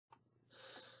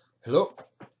Hello.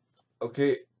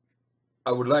 Okay,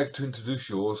 I would like to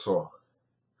introduce you also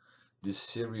this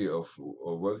series of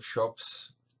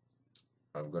workshops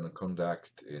I'm gonna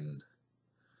conduct in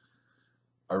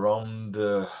around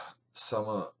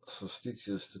summer solstice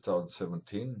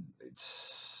 2017.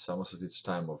 It's summer solstice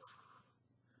time of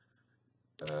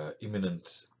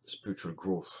imminent spiritual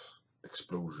growth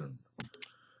explosion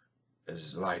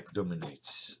as light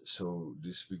dominates. So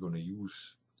this we're gonna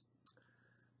use,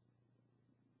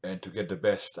 and to get the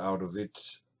best out of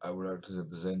it, I would like to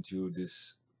present you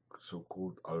this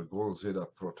so-called ALGOL ZEDA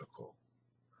protocol.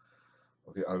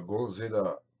 Okay, ALGOL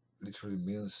ZEDA literally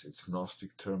means, it's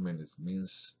Gnostic term, and it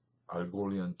means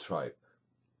Algolian tribe,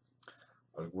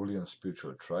 Algolian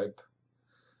spiritual tribe.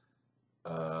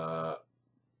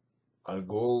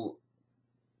 Algol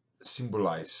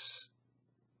symbolize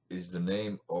is the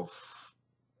name of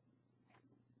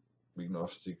we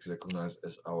Gnostics recognize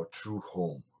as our true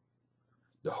home,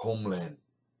 the homeland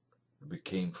we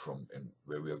came from and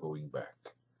where we are going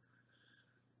back.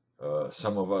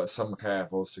 Some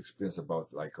have also experienced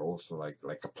about like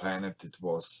a planet it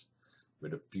was, where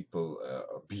the people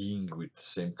being with the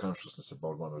same consciousness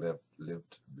about one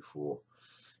lived before,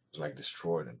 it was like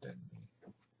destroyed, and then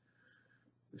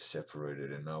we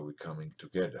separated, and now we're coming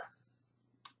together.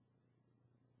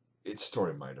 Its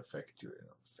story might affect you,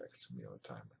 affects me all the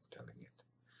time. I'm telling it.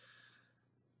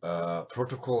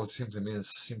 Protocol simply means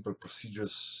simple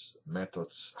procedures,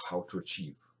 methods, how to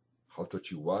achieve. How to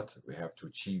achieve what? We have to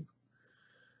achieve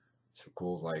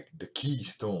so-called like the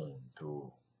keystone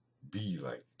to be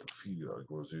like, to feel like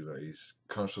Rosita is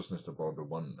consciousness about the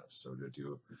oneness, so that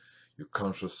you're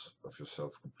conscious of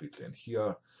yourself completely. And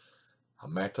here are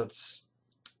methods,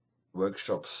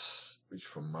 workshops, which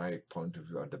from my point of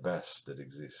view are the best that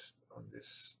exist on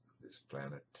this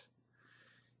planet,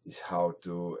 is how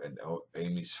to, and our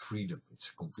aim is freedom.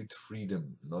 It's complete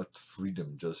freedom, not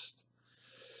freedom just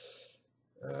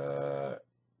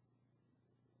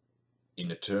in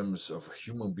the terms of a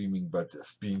human being, but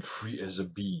of being free as a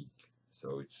being.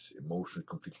 So it's emotionally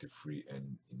completely free,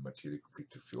 and in materially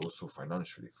completely free, also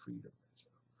financially freedom. So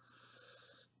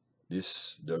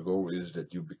the goal is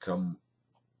that you become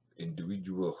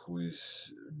individual who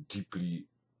is deeply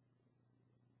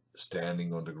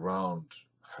standing on the ground.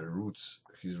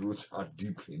 His roots are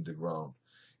deeply in the ground,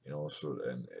 and also,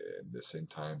 and at the same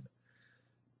time,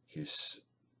 he's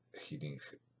hitting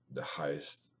the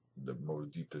highest, the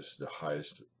most deepest, the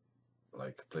highest,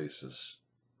 like places,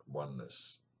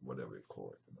 oneness, whatever you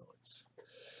call it. It's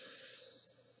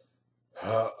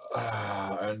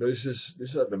and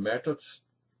these are the methods.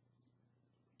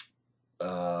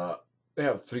 We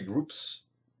have three groups,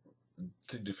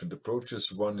 three different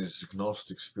approaches. One is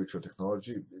Gnostic spiritual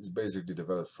technology. It's basically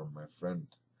developed from my friend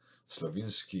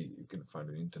Slavinsky. You can find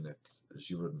on the internet,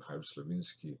 Żyron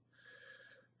Slavinsky.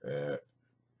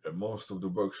 Most of the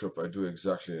workshop I do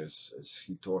exactly as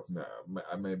he taught me.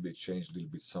 I maybe changed a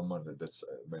little bit someone. That's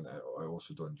when I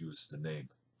also don't use the name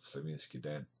Slavinsky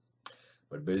then.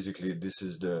 But basically, this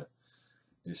is the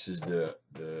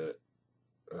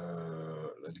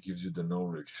that gives you the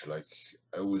knowledge. Like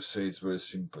I would say, it's very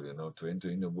simple. To enter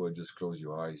in the world, just close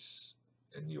your eyes,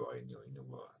 and you are in your inner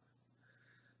world.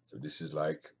 So this is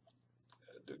like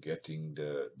getting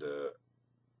the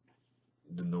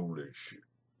knowledge.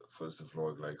 First of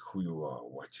all, like who you are,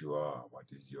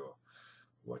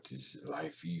 what is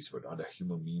life is, what other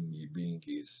human being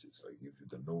is. It's like give you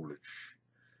the knowledge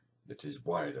that is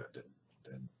wider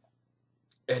than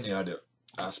any other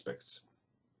aspects.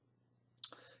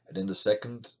 And then the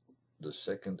second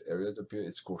area that appear,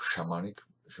 it's called shamanic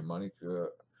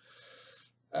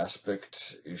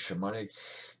aspect. In shamanic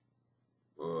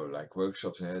like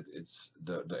workshops, and it's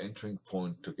the entering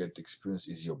point to get the experience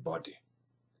is your body.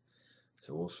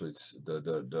 So also it's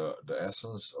the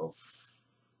essence of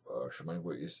shamanic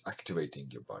work is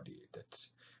activating your body, that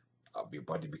your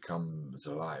body becomes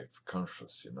alive,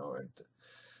 conscious,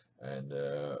 and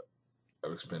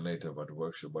I'll explain later about the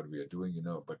workshop, what we are doing,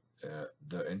 but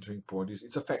the entering point is,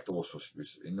 it's a fact also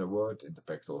with inner world, and the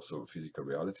fact also physical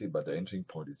reality, but the entering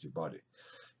point is your body.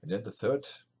 And then the third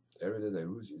area that I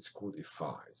use, it's called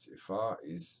Ifa. Ifa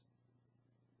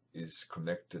is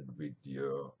connected with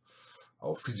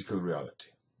our physical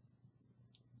reality,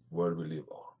 where we live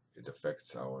on. It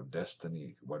affects our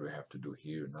destiny, what we have to do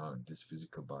here now in this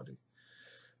physical body,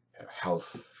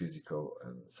 health, physical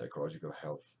and psychological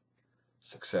health,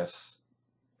 success,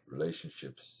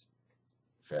 relationships,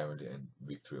 family, and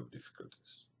victory of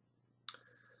difficulties.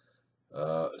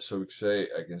 So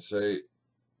I can say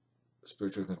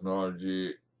spiritual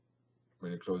technology,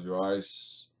 when you close your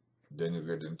eyes, then you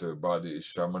get into your body, is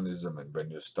shamanism, and when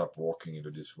you stop walking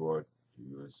into this world,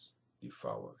 You use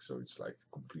IFA work. So it's like a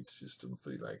complete system,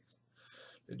 like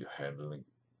that you're handling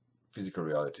physical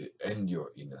reality and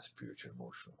your inner spiritual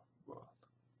emotional world.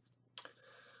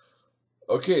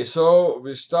 Okay, so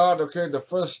we start. Okay, the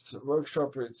first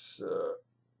workshop, it's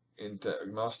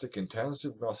Gnostic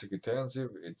Intensive. Gnostic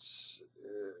Intensive, it's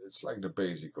like the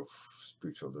basic of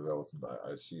spiritual development,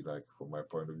 I see, like from my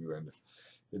point of view. And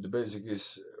the basic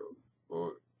is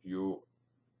you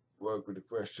work with the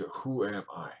question, who am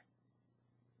I?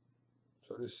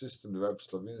 So this system developed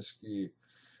Slavinsky,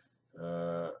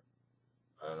 I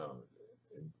don't know,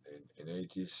 in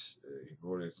 80s. He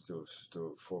brought it to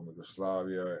former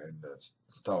Yugoslavia, and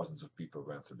thousands of people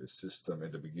went through this system.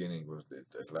 In the beginning,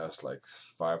 it lasted like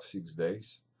 5-6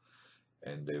 days,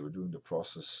 and they were doing the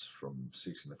process from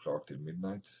 16 o'clock till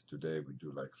midnight. Today we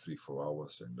do like 3-4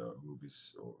 hours, and we'll be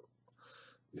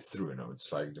through. You know,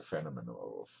 it's like the phenomenon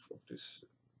of this.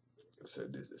 So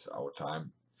this is our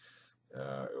time.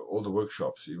 All the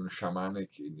workshops, even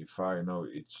shamanic in Ifa, you know,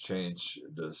 it's changed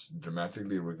this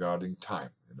dramatically regarding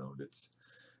time. You know, that's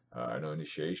I know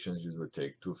initiations usually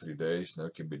take 2-3 days. Now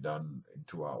it can be done in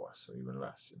 2 hours or even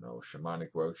less. You know,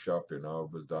 shamanic workshop, you know,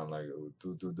 was done like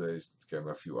two days. It came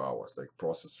a few hours, like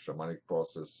shamanic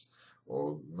process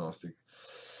or Gnostic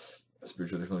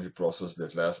spiritual technology process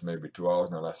that lasts maybe 2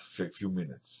 hours. Now lasts a few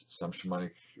minutes. Some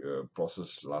shamanic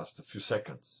process lasts a few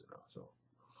seconds. You know, so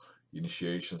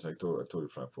initiations, I told you,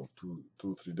 from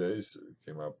 2-3 days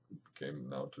came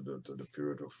now to the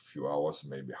period of few hours,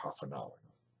 maybe half an hour.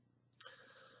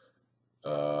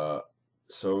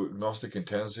 So Gnostic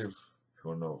Intensive, you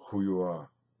want to know who you are,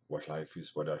 what life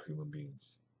is, what are human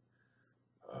beings.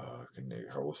 Can they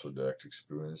have also direct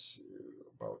experience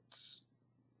about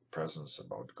presence,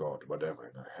 about God, whatever.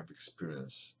 You know, have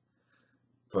experience,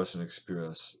 personal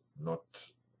experience,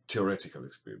 not theoretical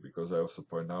experience. Because I also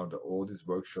point out that all these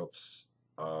workshops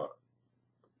are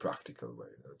practical way.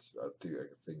 I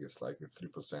think it's like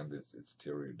 3% it's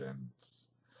theory, then it's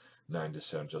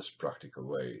 90% just practical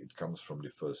way. It comes from the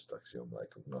first axiom,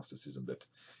 like of Gnosticism, that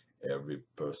every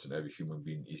person, every human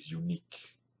being is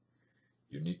unique.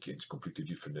 Unique and completely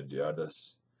different than the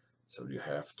others. So you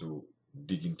have to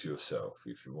dig into yourself.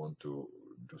 If you want to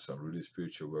do some really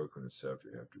spiritual work on yourself,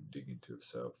 you have to dig into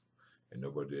yourself. And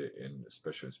nobody,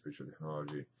 especially in spiritual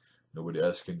technology, nobody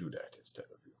else can do that instead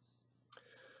of you.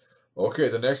 Okay,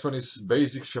 the next one is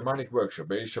basic shamanic workshop.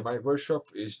 Basic shamanic workshop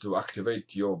is to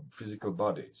activate your physical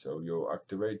body. So you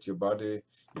activate your body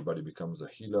becomes a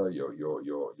healer,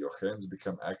 your hands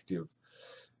become active.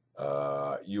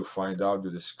 You find out,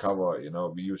 you discover, you know,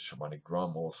 we use shamanic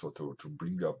drum also to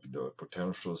bring up the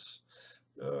potentials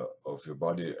of your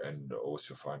body, and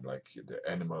also find like the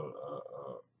animal,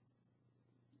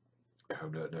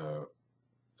 the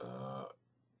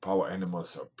power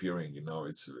animals appearing. You know,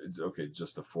 it's okay,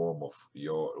 just a form of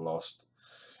your lost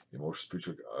emotional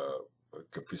spiritual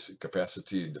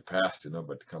capacity in the past, you know,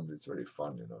 but it's very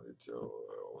fun. You know, it's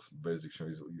also basic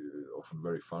is often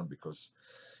very fun because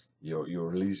you're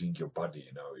releasing your body.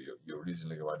 You know, you're releasing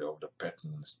your body of the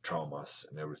patterns, traumas,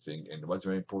 and everything. And what's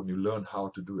very important, you learn how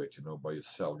to do it. You know, by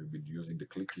yourself. You've been using the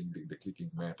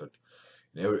clicking method.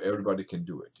 Everybody can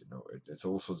do it. You know, it's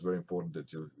also very important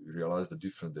that you realize the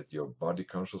difference, that your body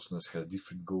consciousness has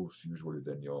different goals usually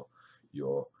than your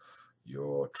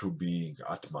true being,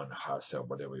 Atman, Hasa,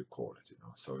 whatever you call it. You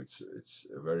know, so it's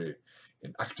very,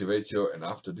 it activates you, and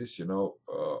after this, you know,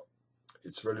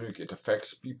 it's very unique. It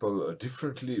affects people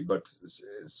differently, but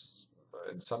it's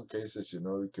in some cases, you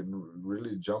know, you can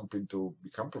really jump into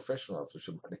become professional after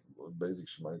basic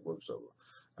shamanic workshop.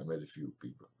 I met a few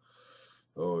people.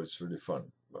 Oh, it's really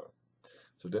fun.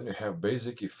 So then you have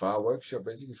basic Ifa workshop.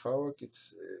 Basic Ifa work,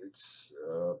 it's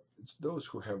those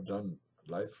who have done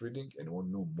life reading and want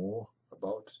to know more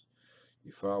about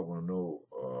Ifa, want to know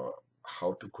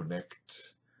how to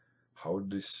connect, how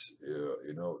this,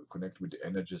 you know, connect with the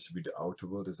energies, with the outer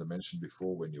world. As I mentioned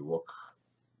before, when you walk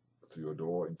through your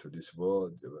door into this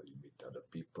world, you meet other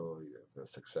people, you have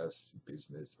success,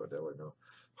 business, whatever, you know,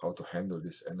 how to handle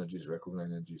these energies, recognize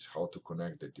energies, how to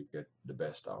connect, that you get the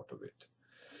best out of it.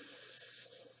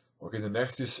 Okay, the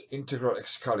next is Integral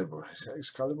Excalibur.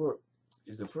 Excalibur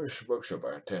is the first workshop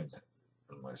I attend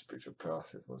on my spiritual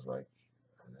path. It was like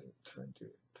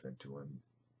 21.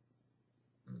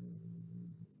 It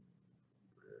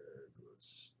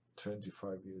was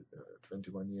 25 years,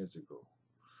 21 years ago.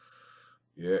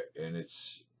 Yeah, and it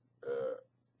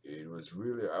was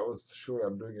really, I was sure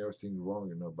I'm doing everything wrong,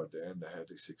 you know, but at the end I had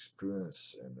this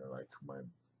experience, and like my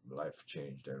life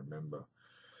changed. I remember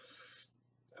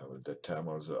at that time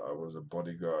I was a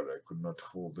bodyguard. I could not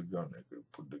hold the gun. I could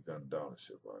put the gun down. I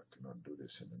said, well, I cannot do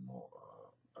this anymore.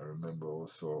 I remember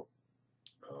also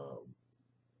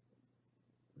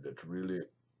that really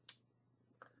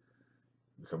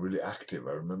become really active.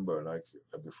 I remember, like,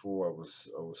 before I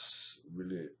was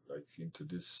really like into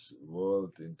this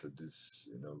world, into this,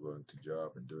 going to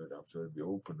job and doing it. After we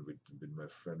opened with my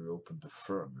friend, we opened the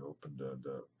firm, we opened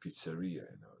the pizzeria.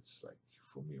 It's like,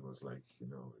 for me, it was like,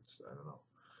 it's, I don't know,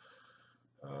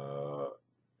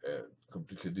 a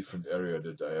completely different area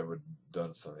that I ever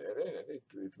done something, and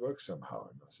it worked somehow.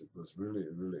 So it was really,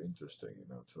 really interesting.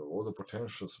 So all the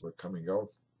potentials were coming out.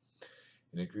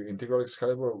 In Integral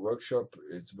Excalibur workshop,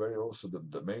 it's very also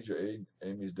the major aim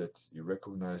is that you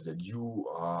recognize that you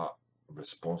are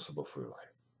responsible for your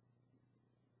life.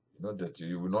 Not that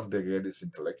you will not get this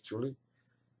intellectually,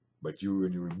 but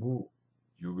when you remove,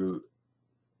 you will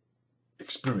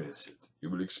experience it. You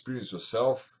will experience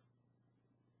yourself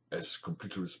as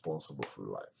completely responsible for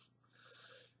your life.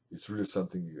 It's really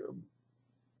something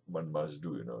one must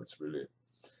do. It's really,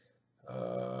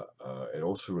 and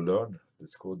also you learn.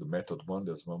 It's called the method one.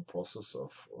 There's one process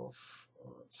of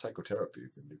psychotherapy,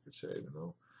 you could say,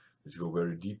 that you go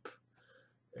very deep,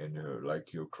 and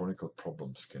like your chronic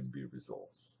problems can be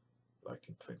resolved like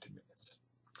in 20 minutes.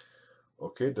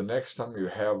 Okay, the next time you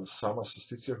have summer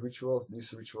solstice rituals,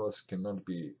 these rituals cannot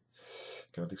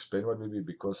explain what will be,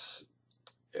 because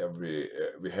we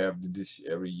have this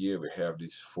every year. We have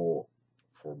these four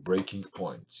breaking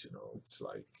points. It's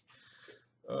like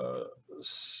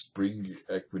spring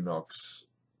equinox,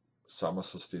 summer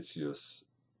solstice,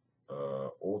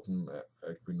 autumn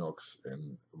equinox,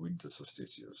 and winter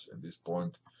solstice. At this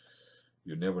point,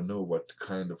 you never know what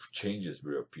kind of changes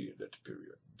will appear in that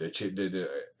period.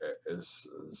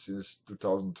 Since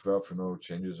 2012,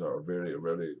 changes are very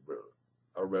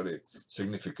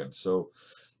significant. So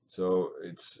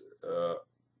it's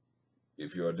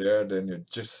if you are there, then you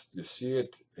see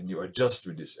it and you adjust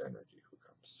with this energy who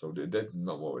comes. So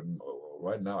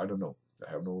right now I don't know.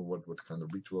 I have no what kind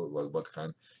of ritual, what kind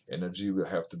of energy will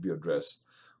have to be addressed.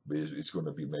 It's going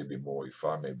to be maybe more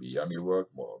Ifa, maybe yami work,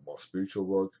 more spiritual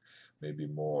work, maybe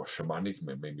more shamanic,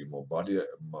 maybe more body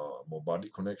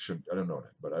connection. I don't know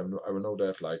that, but I will know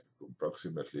that like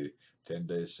approximately 10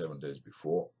 days, 7 days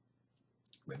before,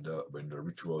 when the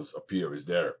rituals appear, is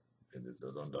there, and it's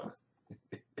on the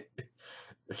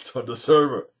it's on the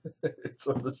server. It's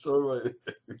on the server.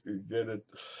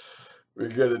 We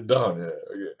get it done.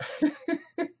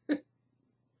 Yeah.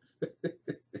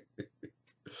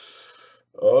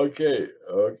 Okay.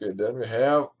 Okay. Then we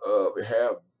have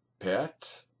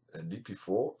PAT and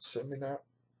DP4 seminar.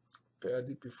 PAT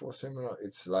DP4 seminar.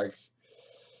 It's like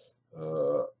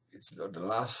it's the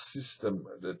last system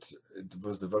that it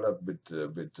was developed with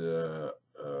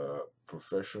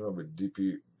professional, with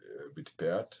DP, with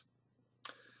PAT,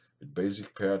 with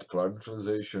basic PAT cloud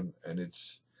neutralization, and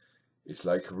it's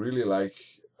like really like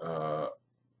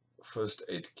first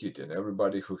aid kit. And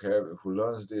everybody who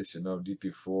learns this,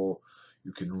 DP4,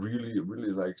 you can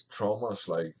really like traumas,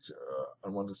 like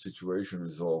unwanted situation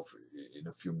resolve in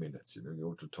a few minutes. You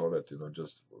go to toilet,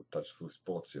 just touch few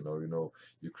spots.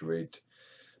 You create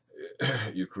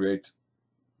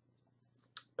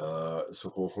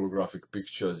so-called holographic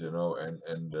pictures, and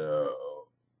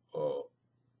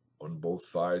on both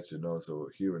sides, so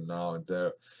here and now and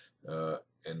there,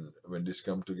 and when this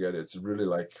come together, it's really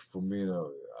like, for me,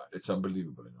 it's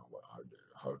unbelievable,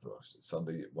 how it works. It's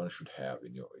something one should have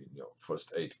in your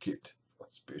first aid kit for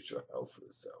spiritual health for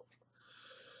yourself.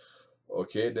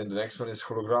 Okay, then the next one is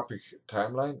holographic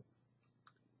timeline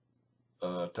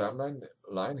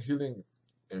line healing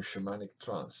and shamanic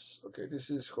trance. Okay, this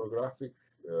is holographic.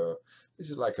 This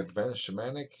is like advanced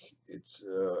shamanic. It's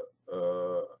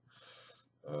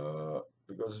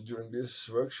because during this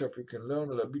workshop you can learn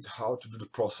a little bit how to do the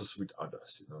process with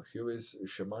others. Here is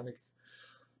shamanic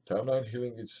timeline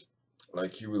healing. It's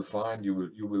like you will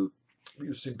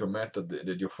use simple method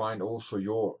that you find also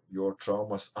your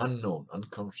traumas, unknown,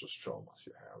 unconscious traumas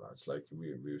you have. It's like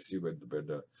we see where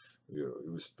you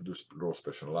draw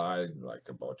special line like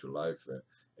about your life,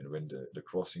 and when the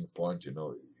crossing point, you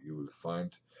will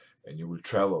find, and you will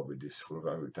travel with this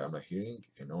holographic timeline healing,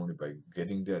 and only by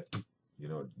getting there,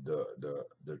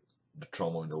 the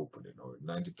trauma will open.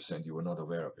 90% you were not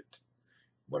aware of it,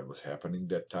 what was happening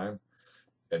that time.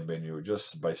 And when you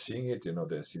just by seeing it,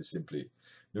 then simply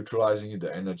neutralizing it,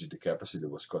 the energy, the capacity that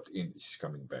was got in is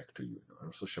coming back to you. And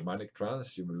also shamanic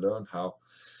trance, you will learn how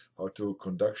to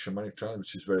conduct shamanic trance,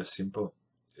 which is very simple.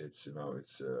 It's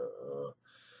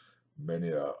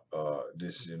many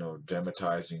this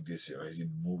dramatizing this in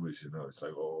movies. It's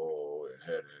like, oh,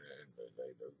 head and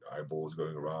like the eyeballs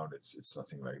going around. It's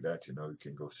nothing like that. You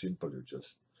can go simple.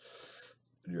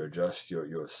 You adjust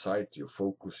your sight, your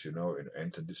focus, and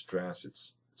enter this trance.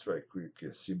 It's It's very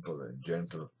quick, simple, and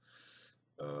gentle.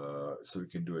 So you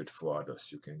can do it for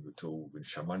others. You can go to with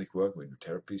shamanic work, with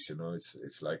therapies. You know,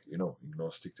 it's like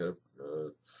gnostic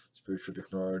spiritual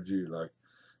technology. Like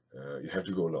you have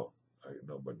to go alone.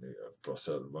 But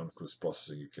one who's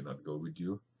processing, you cannot go with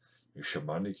you. In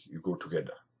shamanic, you go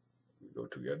together. We go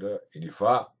together. In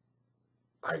Ifa,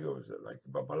 I go like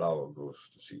Babalawo goes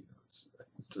to see.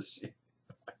 To see.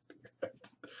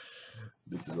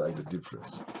 This is like the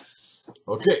difference.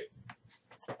 Okay.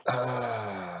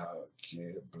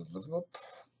 Okay.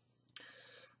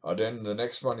 Then the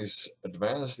next one is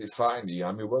Advanced IFA in the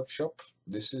Yami workshop.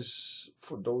 This is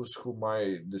for those who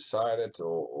might decided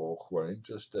or who are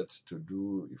interested to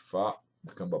do IFA,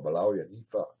 become Babalawi and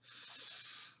IFA,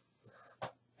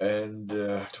 and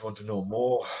to want to know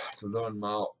more, to learn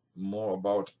more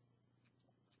about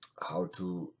how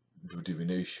to do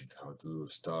divination, how to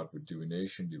start with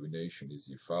divination. Divination is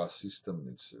IFA system.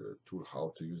 It's a tool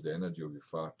how to use the energy of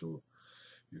IFA to.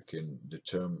 You can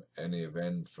determine any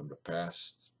event from the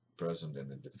past, present,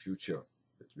 and in the future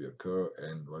that will occur,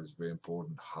 and what is very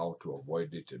important, how to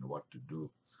avoid it and what to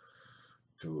do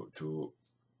to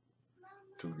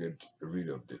get rid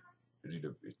of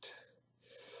it.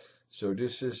 So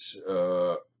this is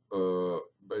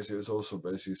basically, it's also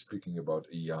basically speaking about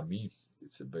Yami.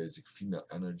 It's a basic female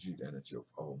energy, the energy of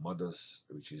our mothers,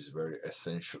 which is very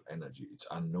essential energy. It's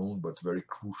unknown but very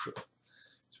crucial.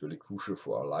 It's really crucial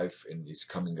for our life, and it's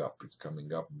coming up. It's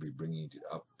coming up. We're bringing it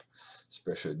up.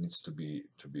 Especially, it needs to be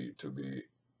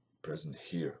present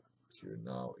here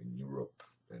now in Europe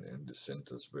and the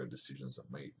centers where decisions are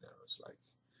made now. It's like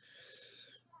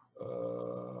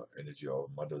energy of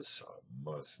mothers.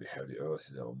 We have the earth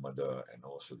is our mother, and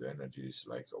also the energy is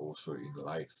like also in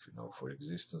life. For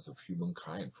existence of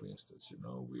humankind, for instance.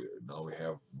 We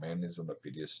have man is on a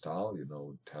pedestal.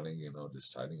 Telling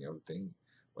deciding everything.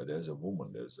 But there's a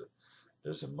woman,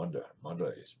 there's a mother.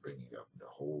 Mother is bringing up the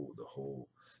whole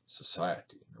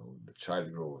society. The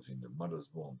child grows in the mother's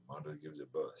womb. Mother gives a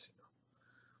birth.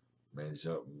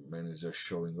 Man is just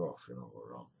showing off.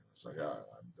 Around. It's like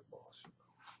I'm the boss.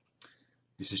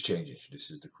 This is changing.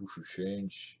 This is the crucial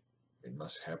change. It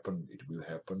must happen. It will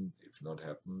happen. If not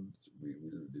happen, we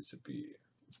will disappear.